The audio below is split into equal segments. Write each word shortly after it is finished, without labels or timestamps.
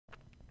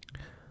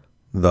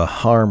The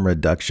harm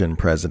reduction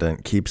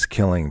president keeps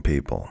killing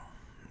people.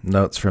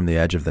 Notes from the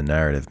edge of the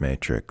narrative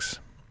matrix.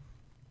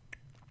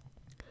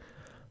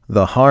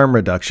 The harm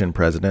reduction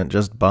president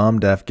just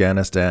bombed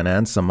Afghanistan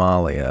and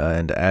Somalia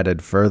and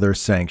added further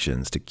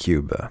sanctions to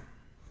Cuba.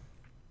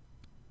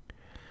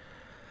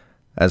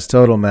 As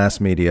total mass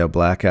media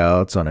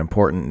blackouts on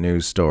important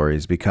news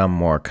stories become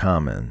more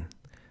common,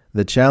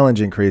 the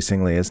challenge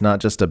increasingly is not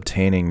just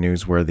obtaining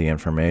newsworthy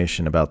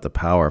information about the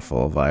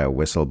powerful via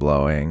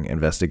whistleblowing,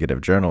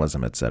 investigative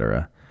journalism,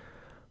 etc.,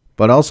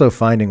 but also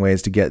finding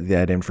ways to get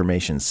that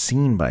information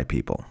seen by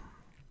people.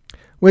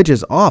 Which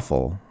is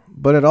awful,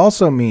 but it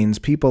also means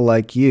people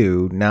like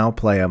you now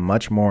play a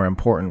much more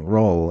important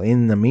role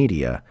in the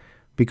media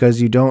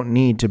because you don't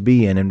need to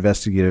be an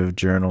investigative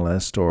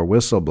journalist or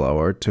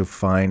whistleblower to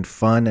find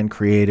fun and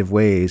creative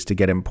ways to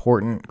get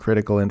important,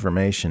 critical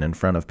information in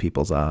front of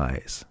people's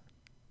eyes.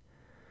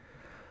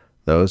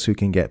 Those who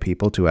can get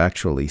people to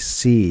actually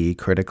see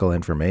critical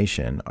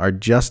information are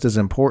just as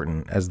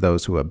important as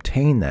those who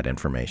obtain that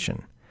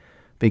information.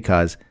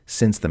 Because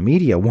since the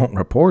media won't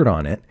report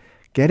on it,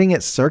 getting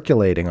it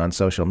circulating on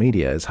social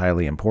media is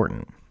highly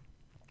important.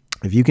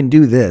 If you can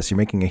do this, you're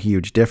making a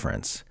huge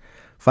difference.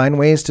 Find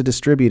ways to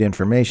distribute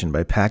information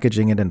by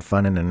packaging it in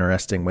fun and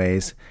interesting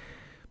ways,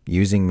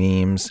 using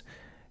memes,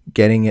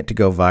 getting it to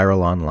go viral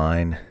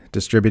online,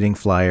 distributing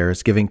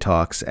flyers, giving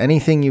talks,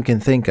 anything you can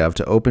think of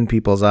to open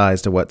people's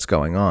eyes to what's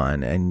going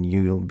on, and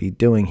you'll be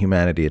doing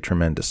humanity a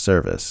tremendous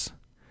service.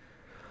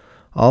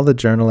 All the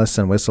journalists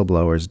and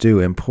whistleblowers do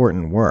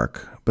important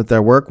work, but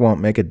their work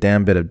won't make a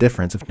damn bit of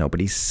difference if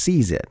nobody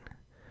sees it.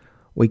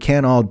 We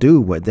can't all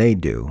do what they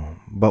do,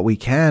 but we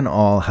can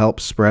all help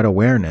spread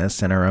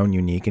awareness in our own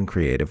unique and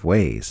creative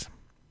ways.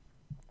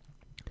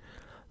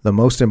 The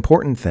most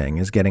important thing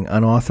is getting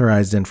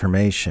unauthorized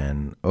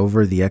information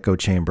over the echo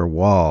chamber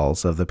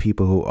walls of the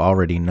people who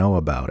already know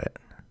about it.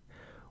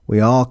 We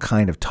all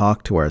kind of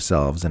talk to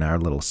ourselves in our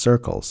little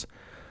circles,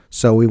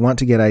 so we want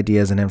to get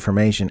ideas and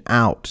information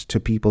out to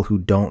people who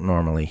don't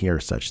normally hear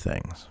such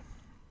things.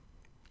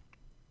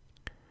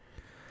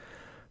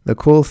 The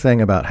cool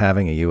thing about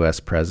having a U.S.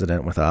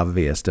 president with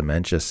obvious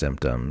dementia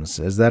symptoms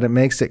is that it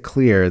makes it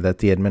clear that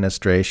the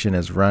administration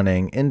is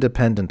running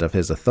independent of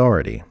his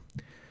authority,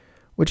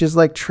 which is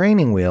like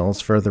training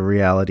wheels for the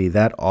reality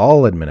that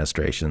all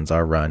administrations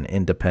are run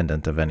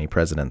independent of any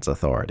president's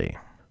authority.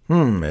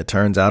 It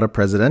turns out a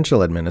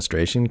presidential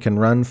administration can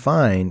run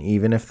fine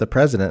even if the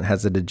president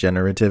has a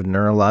degenerative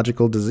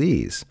neurological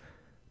disease.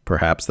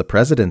 Perhaps the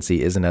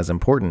presidency isn't as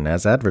important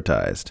as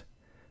advertised.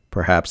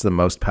 Perhaps the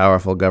most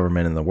powerful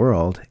government in the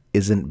world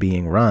isn't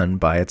being run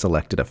by its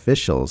elected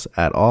officials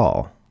at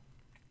all.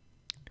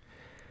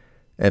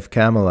 If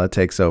Kamala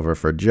takes over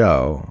for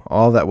Joe,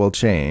 all that will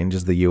change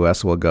is the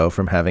U.S. will go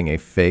from having a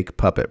fake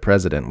puppet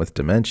president with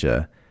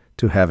dementia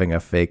to having a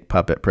fake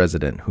puppet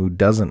president who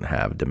doesn't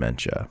have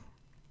dementia.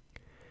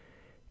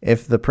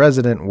 If the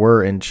president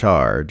were in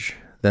charge,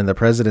 then the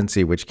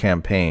presidency which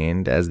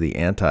campaigned as the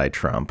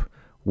anti-Trump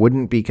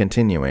wouldn't be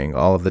continuing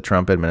all of the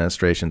Trump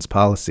administration's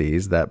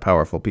policies that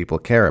powerful people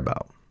care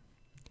about.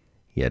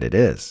 Yet it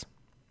is.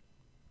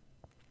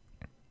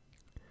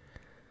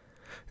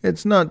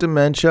 It's not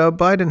dementia.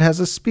 Biden has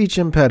a speech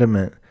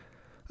impediment.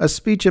 A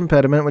speech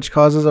impediment which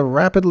causes a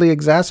rapidly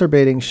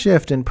exacerbating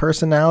shift in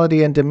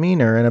personality and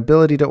demeanor and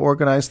ability to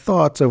organize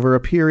thoughts over a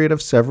period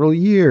of several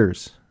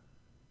years.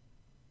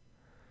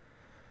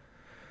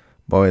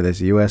 Boy,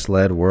 this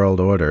U.S.-led world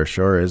order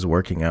sure is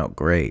working out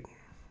great.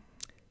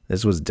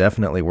 This was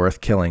definitely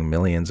worth killing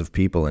millions of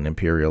people in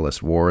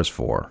imperialist wars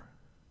for.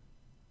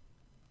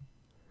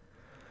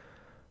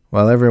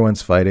 While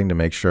everyone's fighting to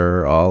make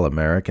sure all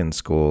American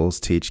schools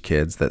teach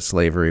kids that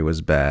slavery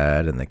was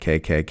bad and the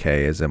KKK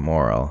is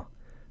immoral,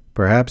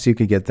 perhaps you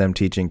could get them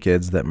teaching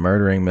kids that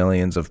murdering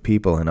millions of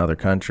people in other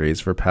countries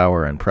for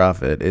power and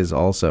profit is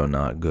also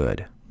not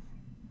good.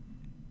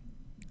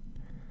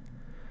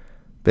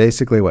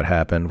 Basically what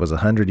happened was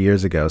 100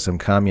 years ago some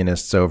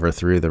communists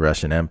overthrew the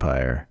Russian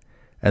Empire,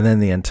 and then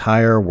the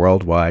entire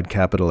worldwide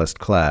capitalist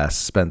class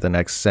spent the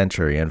next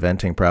century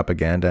inventing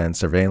propaganda and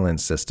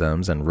surveillance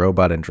systems and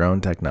robot and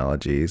drone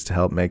technologies to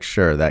help make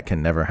sure that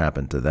can never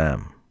happen to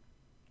them.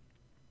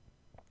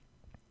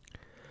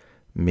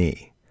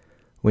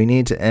 We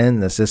need to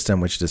end the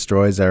system which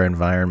destroys our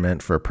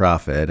environment for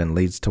profit and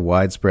leads to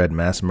widespread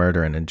mass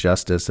murder and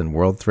injustice and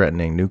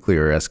world-threatening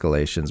nuclear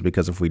escalations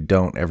because if we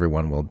don't,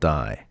 everyone will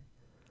die.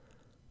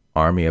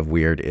 Army of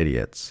weird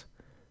idiots.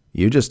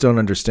 You just don't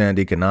understand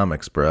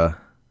economics, bruh.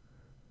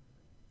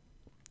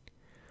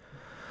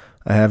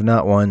 I have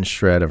not one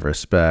shred of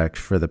respect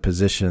for the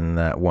position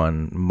that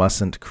one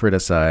mustn't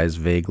criticize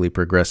vaguely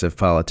progressive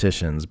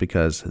politicians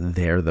because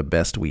they're the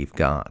best we've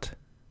got.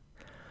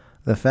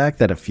 The fact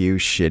that a few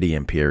shitty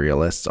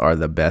imperialists are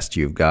the best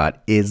you've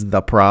got is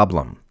the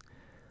problem.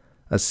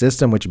 A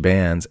system which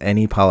bans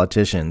any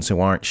politicians who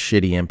aren't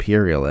shitty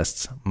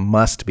imperialists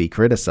must be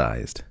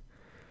criticized.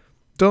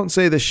 Don't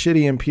say the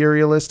shitty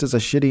imperialist is a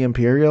shitty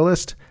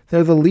imperialist.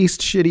 They're the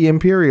least shitty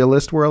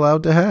imperialist we're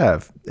allowed to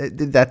have.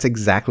 That's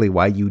exactly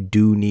why you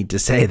do need to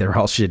say they're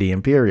all shitty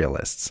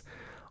imperialists.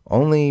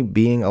 Only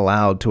being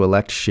allowed to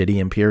elect shitty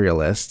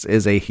imperialists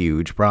is a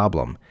huge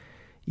problem.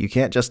 You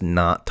can't just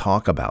not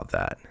talk about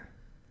that.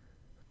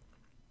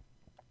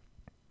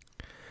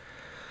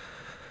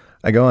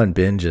 I go on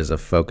binges of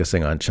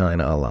focusing on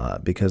China a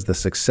lot because the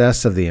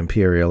success of the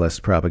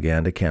imperialist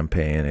propaganda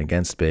campaign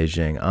against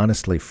Beijing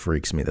honestly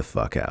freaks me the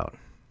fuck out.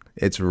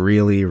 It's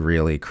really,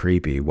 really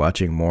creepy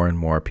watching more and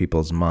more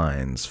people's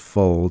minds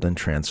fold and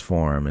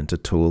transform into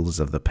tools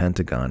of the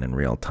Pentagon in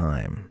real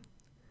time.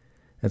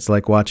 It's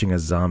like watching a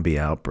zombie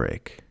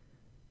outbreak.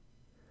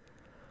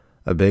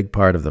 A big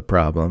part of the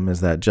problem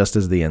is that just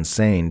as the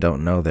insane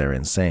don't know they're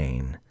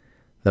insane,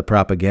 the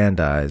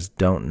propagandized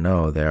don't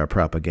know they're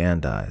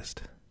propagandized.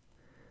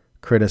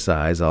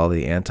 Criticize all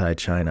the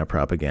anti-China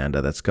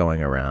propaganda that's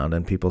going around,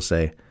 and people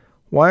say,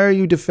 "Why are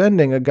you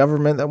defending a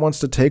government that wants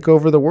to take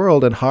over the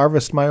world and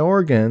harvest my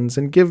organs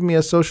and give me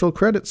a social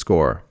credit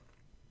score?"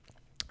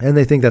 And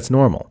they think that's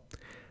normal.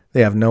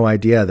 They have no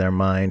idea their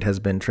mind has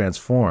been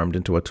transformed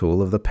into a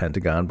tool of the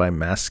Pentagon by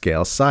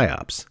mass-scale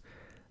psyops.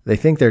 They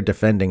think they're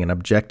defending an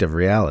objective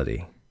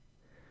reality.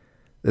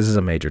 This is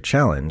a major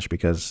challenge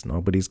because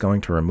nobody's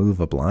going to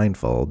remove a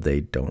blindfold they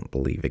don't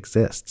believe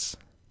exists.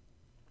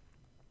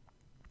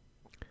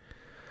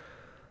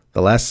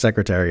 The last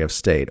Secretary of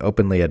State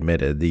openly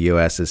admitted the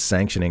U.S. is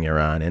sanctioning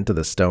Iran into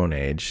the Stone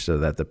Age so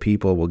that the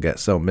people will get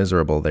so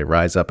miserable they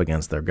rise up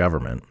against their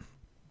government.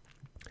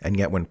 And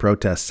yet when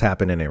protests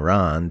happen in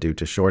Iran due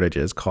to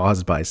shortages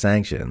caused by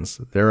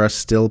sanctions, there are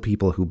still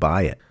people who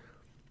buy it.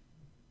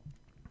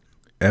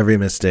 Every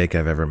mistake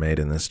I've ever made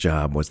in this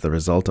job was the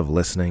result of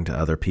listening to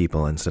other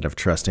people instead of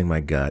trusting my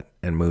gut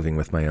and moving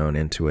with my own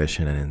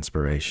intuition and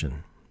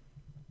inspiration.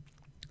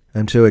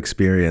 I'm too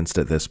experienced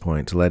at this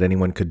point to let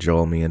anyone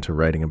cajole me into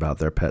writing about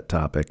their pet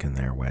topic in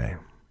their way.